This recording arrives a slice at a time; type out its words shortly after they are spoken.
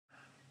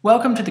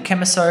Welcome to the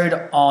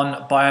chemisode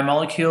on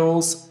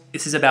biomolecules.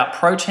 This is about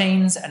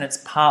proteins and it's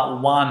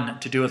part 1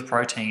 to do with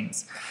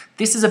proteins.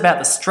 This is about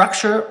the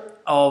structure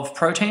of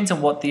proteins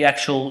and what the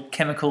actual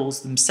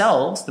chemicals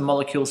themselves, the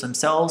molecules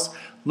themselves,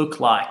 look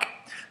like.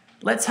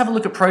 Let's have a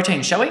look at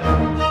proteins, shall we?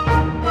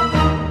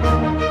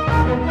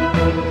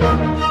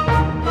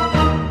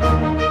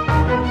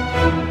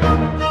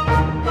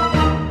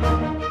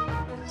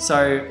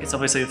 So it's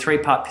obviously a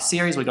 3-part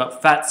series. We've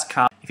got fats,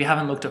 carbs. If you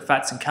haven't looked at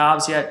fats and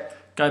carbs yet,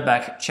 go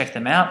back, check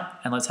them out,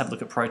 and let's have a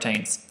look at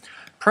proteins.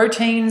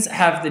 Proteins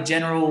have the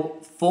general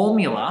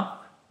formula,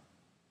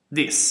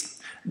 this.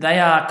 They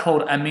are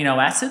called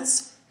amino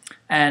acids,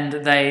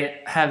 and they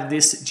have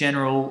this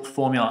general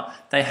formula.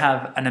 They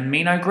have an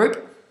amino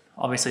group,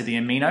 obviously the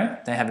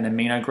amino, they have an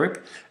amino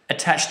group,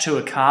 attached to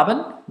a carbon,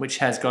 which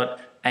has got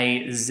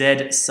a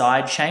Z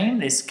side chain.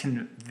 This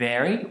can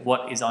vary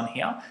what is on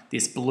here.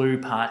 This blue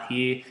part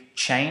here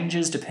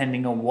changes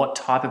depending on what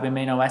type of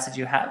amino acid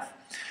you have.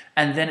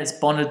 And then it's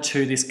bonded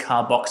to this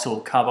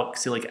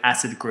carboxylic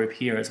acid group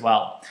here as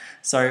well.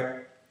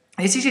 So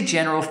this is your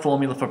general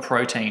formula for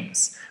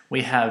proteins.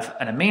 We have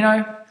an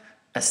amino,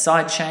 a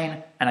side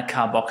chain, and a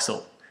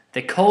carboxyl.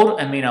 They're called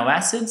amino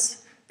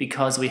acids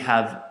because we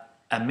have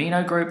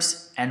amino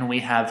groups and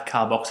we have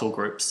carboxyl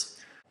groups.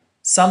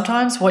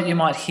 Sometimes what you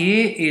might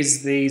hear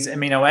is these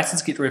amino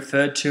acids get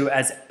referred to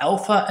as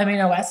alpha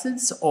amino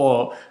acids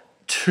or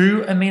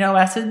 2 amino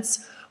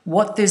acids.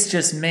 What this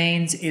just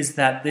means is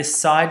that this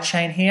side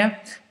chain here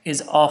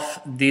is off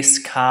this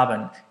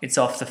carbon. It's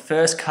off the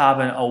first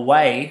carbon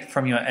away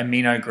from your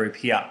amino group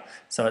here.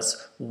 So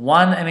it's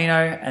 1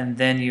 amino and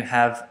then you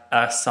have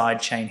a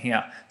side chain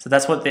here. So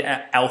that's what the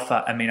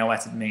alpha amino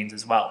acid means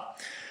as well.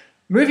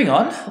 Moving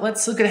on,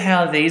 let's look at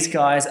how these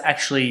guys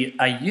actually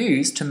are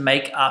used to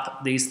make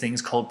up these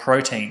things called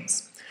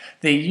proteins.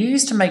 They're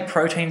used to make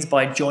proteins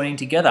by joining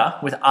together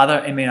with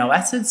other amino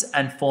acids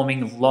and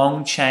forming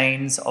long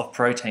chains of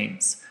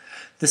proteins.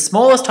 The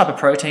smallest type of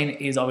protein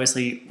is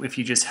obviously if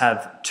you just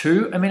have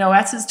 2 amino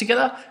acids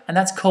together, and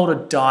that's called a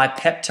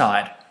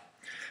dipeptide.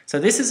 So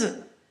this is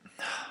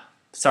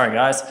sorry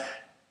guys,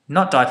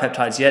 not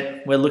dipeptides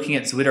yet. We're looking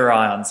at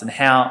Zwitterions and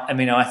how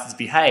amino acids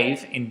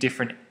behave in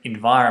different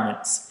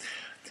environments.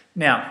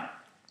 Now,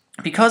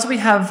 because we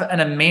have an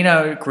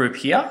amino group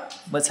here,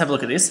 let's have a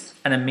look at this,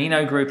 an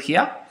amino group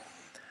here,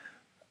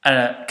 and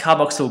a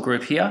carboxyl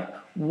group here,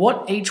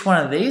 what each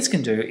one of these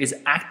can do is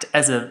act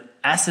as an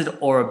acid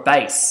or a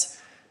base.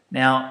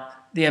 Now,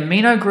 the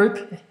amino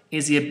group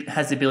has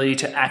the ability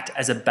to act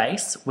as a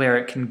base where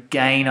it can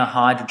gain a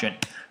hydrogen.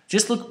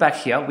 Just look back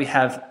here, we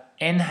have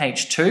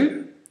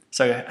NH2,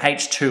 so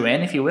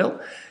H2N if you will.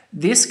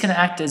 This can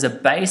act as a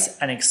base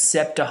and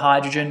accept a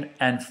hydrogen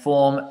and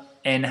form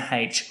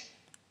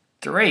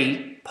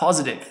NH3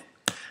 positive,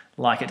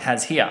 like it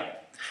has here.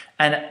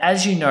 And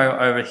as you know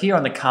over here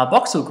on the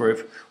carboxyl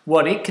group,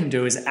 what it can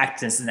do is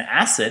act as an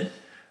acid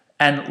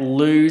and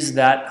lose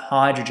that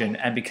hydrogen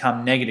and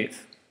become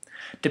negative.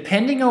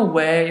 Depending on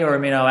where your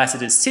amino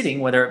acid is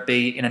sitting, whether it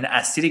be in an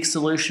acidic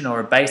solution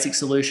or a basic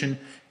solution,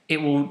 it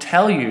will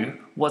tell you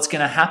what's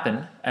going to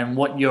happen and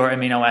what your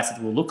amino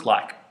acid will look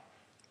like.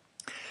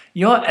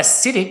 Your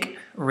acidic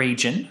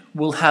region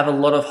will have a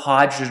lot of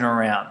hydrogen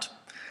around.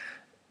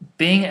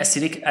 Being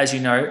acidic, as you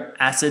know,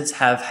 acids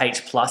have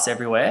H+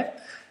 everywhere.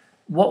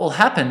 What will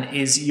happen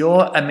is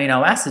your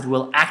amino acid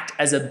will act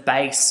as a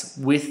base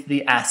with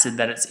the acid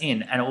that it's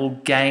in, and it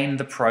will gain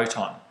the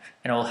proton,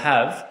 and it will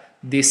have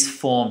this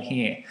form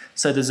here.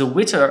 So the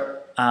your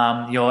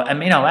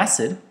amino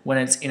acid, when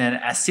it's in an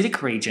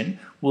acidic region,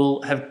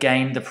 will have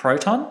gained the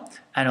proton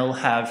and it'll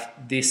have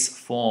this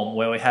form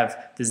where we have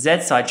the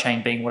Z side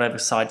chain being whatever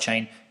side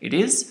chain it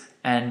is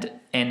and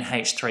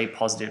NH3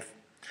 positive.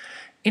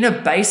 In a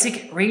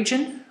basic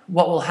region,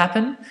 what will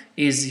happen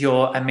is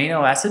your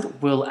amino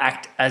acid will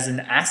act as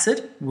an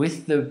acid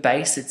with the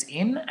base it's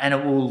in and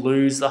it will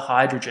lose the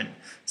hydrogen.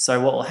 So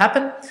what will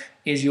happen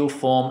is you'll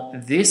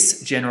form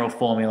this general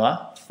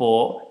formula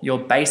for your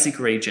basic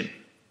region.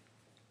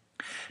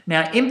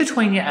 Now, in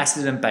between your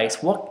acid and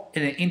base, what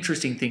an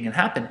interesting thing can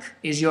happen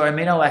is your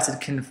amino acid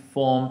can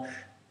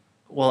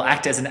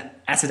act as an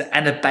acid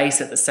and a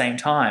base at the same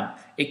time.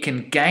 It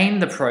can gain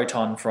the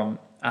proton from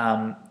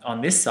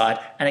on this side,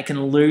 and it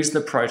can lose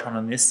the proton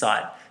on this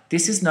side.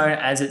 This is known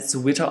as its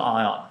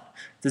Zwitterion.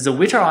 The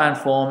Zwitterion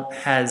form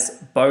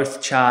has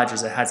both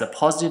charges. It has a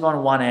positive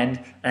on one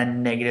end and a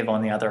negative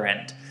on the other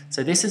end.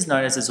 So this is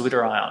known as a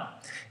Zwitterion.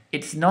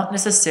 It's not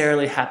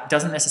necessarily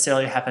doesn't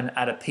necessarily happen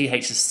at a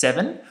pH of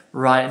 7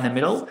 right in the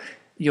middle.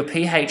 Your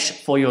pH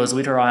for your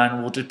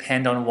Zwitterion will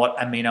depend on what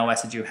amino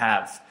acid you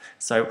have.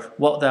 So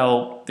what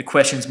the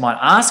questions might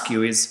ask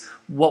you is,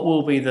 what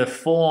will be the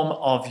form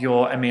of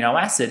your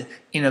amino acid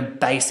in a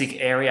basic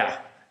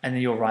area? And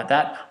then you'll write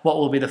that. What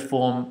will be the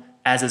form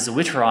as a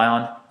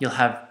Zwitterion? You'll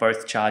have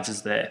both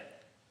charges there.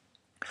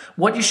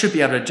 What you should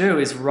be able to do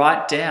is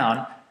write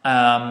down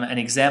an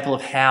example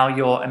of how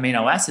your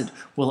amino acid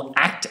will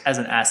act as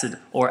an acid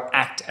or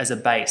act as a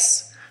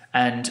base.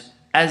 And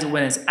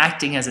when it's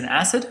acting as an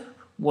acid,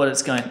 what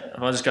it's going,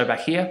 I'll just go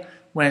back here,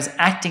 when it's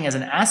acting as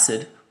an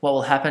acid, what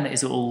will happen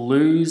is it will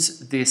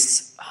lose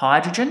this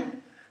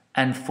hydrogen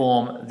and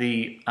form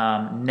the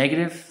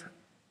negative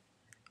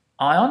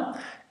ion.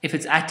 If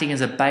it's acting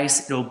as a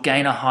base, it will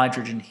gain a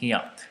hydrogen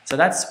here. So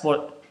that's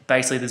what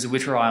basically the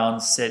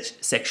Zwitterion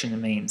section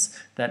means,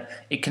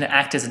 that it can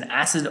act as an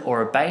acid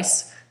or a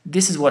base.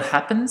 This is what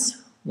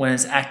happens when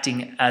it's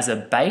acting as a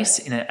base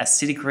in an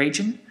acidic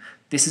region.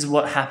 This is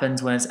what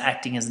happens when it's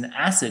acting as an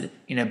acid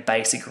in a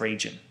basic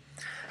region.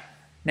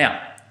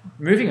 Now,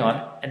 moving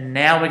on, and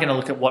now we're going to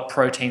look at what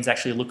proteins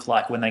actually look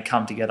like when they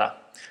come together.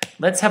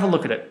 Let's have a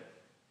look at it.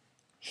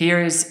 Here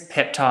is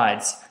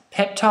peptides.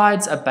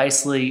 Peptides are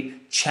basically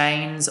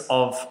chains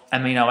of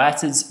amino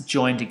acids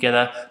joined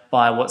together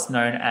by what's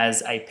known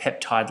as a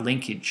peptide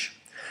linkage.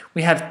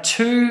 We have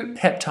two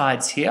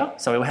peptides here,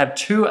 so we have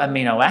two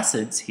amino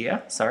acids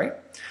here,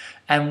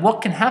 and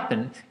what can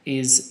happen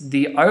is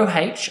the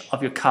OH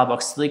of your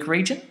carboxylic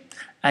region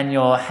and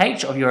your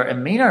H of your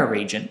amino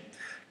region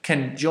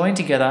can join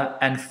together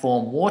and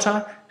form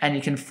water, and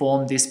you can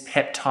form this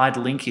peptide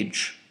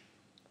linkage.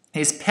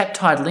 This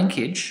peptide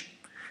linkage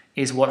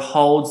is what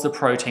holds the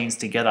proteins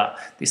together.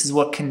 This is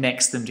what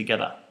connects them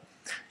together.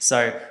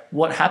 So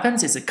what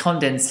happens is a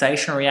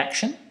condensation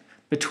reaction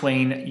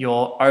between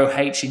your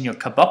OH in your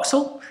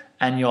carboxyl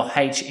and your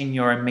H in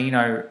your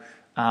amino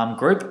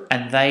group,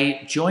 and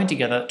they join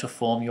together to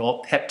form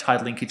your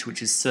peptide linkage,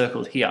 which is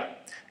circled here,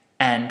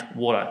 and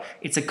water.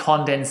 It's a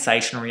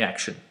condensation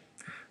reaction.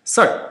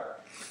 So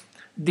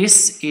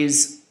this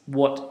is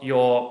what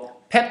your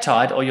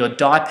peptide or your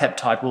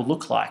dipeptide will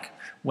look like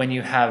when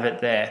you have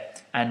it there,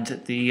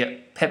 and the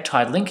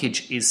peptide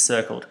linkage is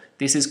circled.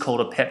 This is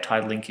called a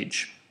peptide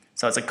linkage.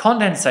 So it's a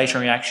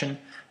condensation reaction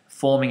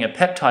forming a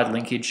peptide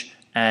linkage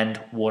and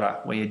water,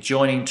 where you're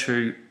joining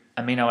two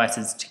amino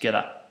acids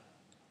together.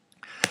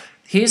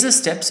 Here's the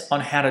steps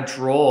on how to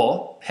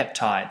draw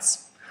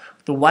peptides.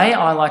 The way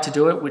I like to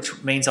do it,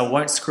 which means I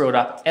won't screw it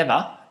up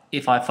ever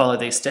if I follow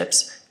these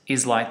steps,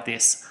 is like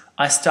this.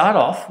 I start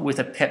off with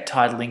a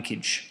peptide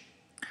linkage.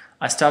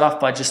 I start off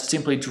by just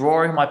simply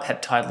drawing my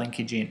peptide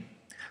linkage in.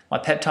 My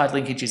peptide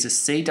linkage is a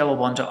C double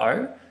bond to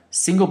O,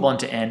 single bond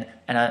to N,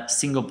 and a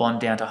single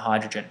bond down to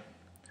hydrogen.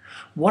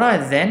 What I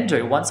then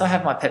do, once I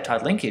have my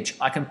peptide linkage,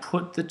 I can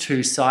put the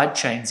two side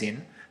chains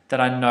in that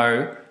I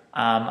know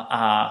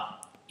are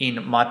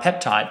in my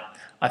peptide.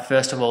 I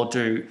first of all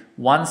do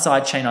one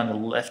side chain on the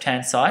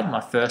left-hand side,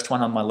 my first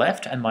one on my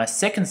left, and my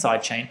second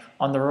side chain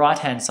on the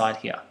right-hand side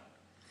here.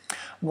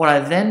 What I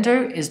then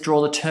do is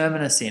draw the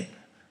terminus in.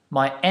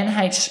 My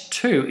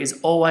NH2 is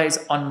always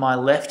on my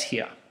left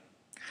here,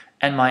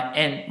 and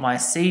my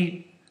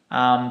C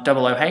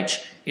double OH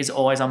is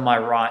always on my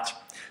right.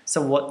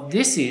 So what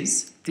this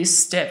is, this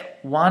step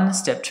 1,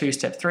 step 2,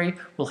 step 3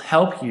 will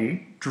help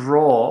you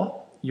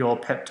draw your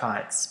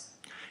peptides.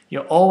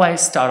 You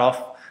always start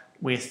off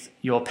with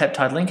your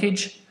peptide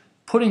linkage,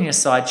 putting your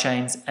side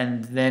chains,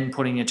 and then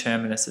putting your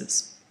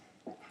terminuses.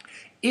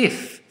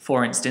 If,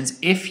 for instance,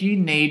 if you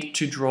need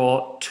to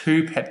draw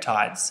two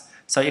peptides,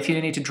 so if you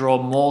need to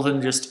draw more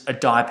than just a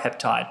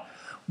dipeptide,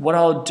 what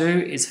I'll do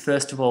is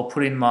first of all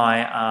put in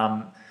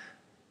my,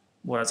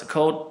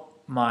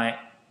 my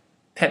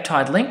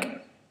peptide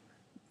link,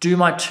 do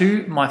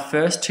my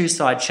first two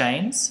side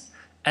chains,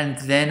 and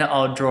then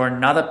I'll draw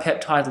another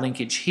peptide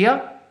linkage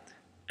here,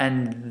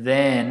 and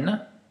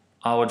then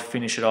I would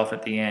finish it off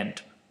at the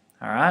end.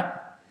 All right?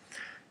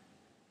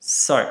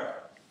 So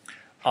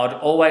I would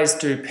always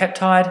do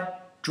peptide,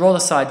 draw the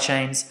side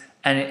chains,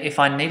 and if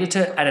I needed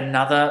to add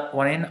another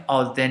one in,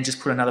 I'll then just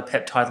put another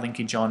peptide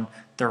linkage on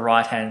the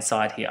right-hand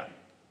side here.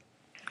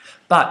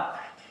 But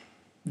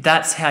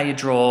that's how you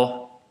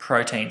draw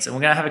proteins. And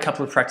we're going to have a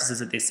couple of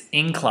practices at this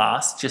in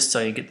class, just so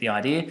you get the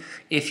idea.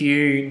 If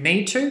you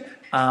need to,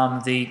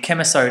 the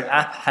Chemisode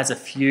app has a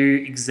few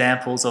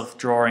examples of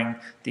drawing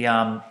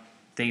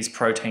these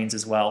proteins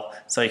as well.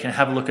 So you can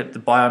have a look at the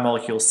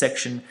biomolecule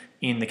section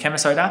in the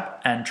Chemisode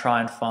app and try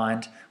and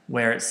find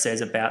where it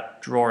says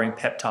about drawing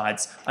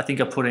peptides. I think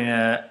I put in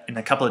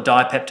a couple of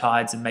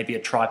dipeptides and maybe a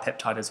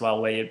tripeptide as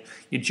well, where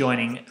you're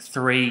joining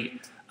three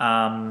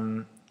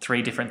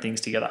different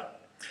things together.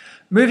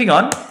 Moving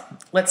on,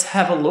 let's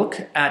have a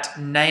look at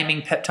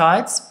naming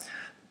peptides.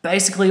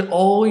 Basically,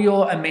 all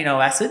your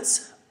amino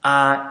acids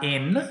are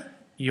in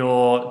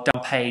your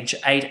page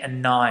 8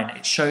 and 9.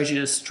 It shows you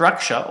the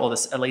structure, or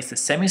at least the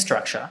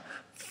semi-structure,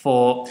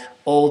 for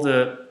all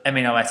the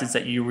amino acids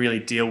that you really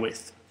deal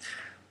with.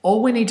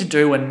 All we need to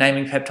do when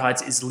naming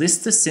peptides is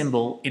list the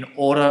symbol in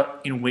order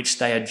in which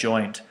they are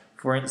joined.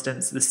 For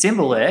instance, the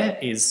symbol there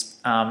is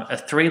a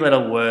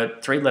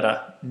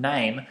three-letter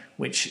name,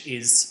 which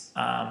is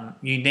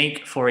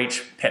unique for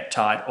each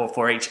peptide or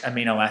for each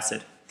amino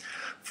acid.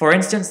 For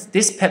instance,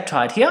 this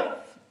peptide here,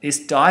 this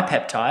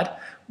dipeptide,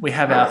 we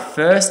have our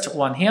first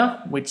one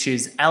here, which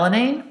is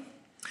alanine,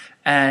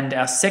 and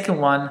our second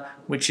one,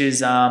 which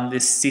is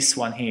this cis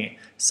one here.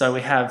 So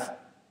we have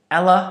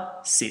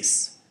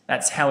ala-cis.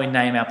 That's how we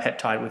name our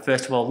peptide. We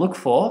first of all look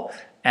for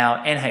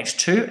our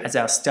NH2 as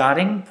our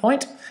starting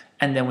point,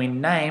 and then we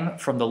name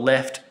from the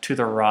left to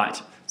the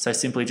right. So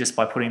simply just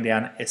by putting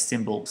down S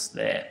symbols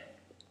there.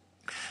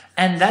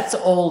 And that's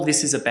all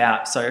this is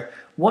about. So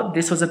what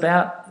this was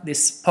about,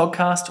 this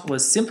podcast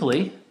was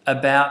simply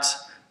about,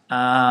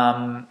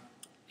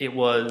 it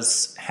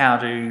was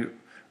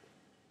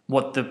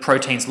what the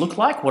proteins look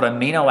like, what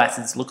amino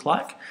acids look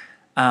like.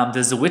 The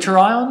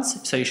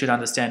Zwitterions, so you should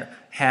understand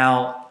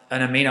how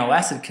an amino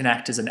acid can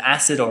act as an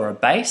acid or a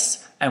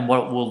base, and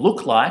what it will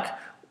look like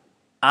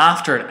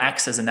after it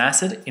acts as an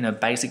acid in a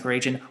basic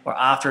region or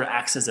after it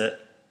acts as a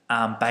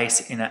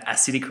base in an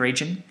acidic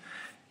region.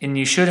 And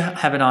you should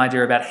have an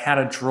idea about how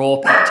to draw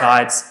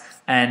peptides,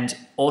 and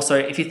also,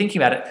 if you're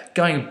thinking about it,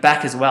 going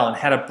back as well and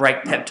how to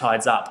break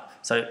peptides up.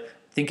 So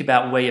think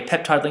about where your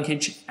peptide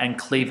linkage and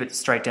cleave it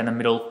straight down the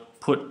middle,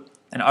 put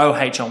an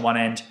OH on one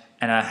end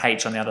and a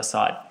H on the other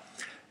side.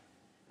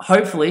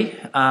 Hopefully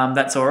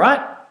that's all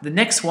right. The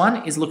next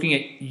one is looking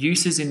at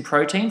uses in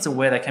proteins and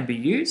where they can be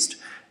used,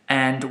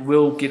 and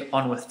we'll get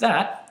on with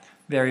that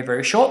very,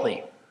 very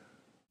shortly.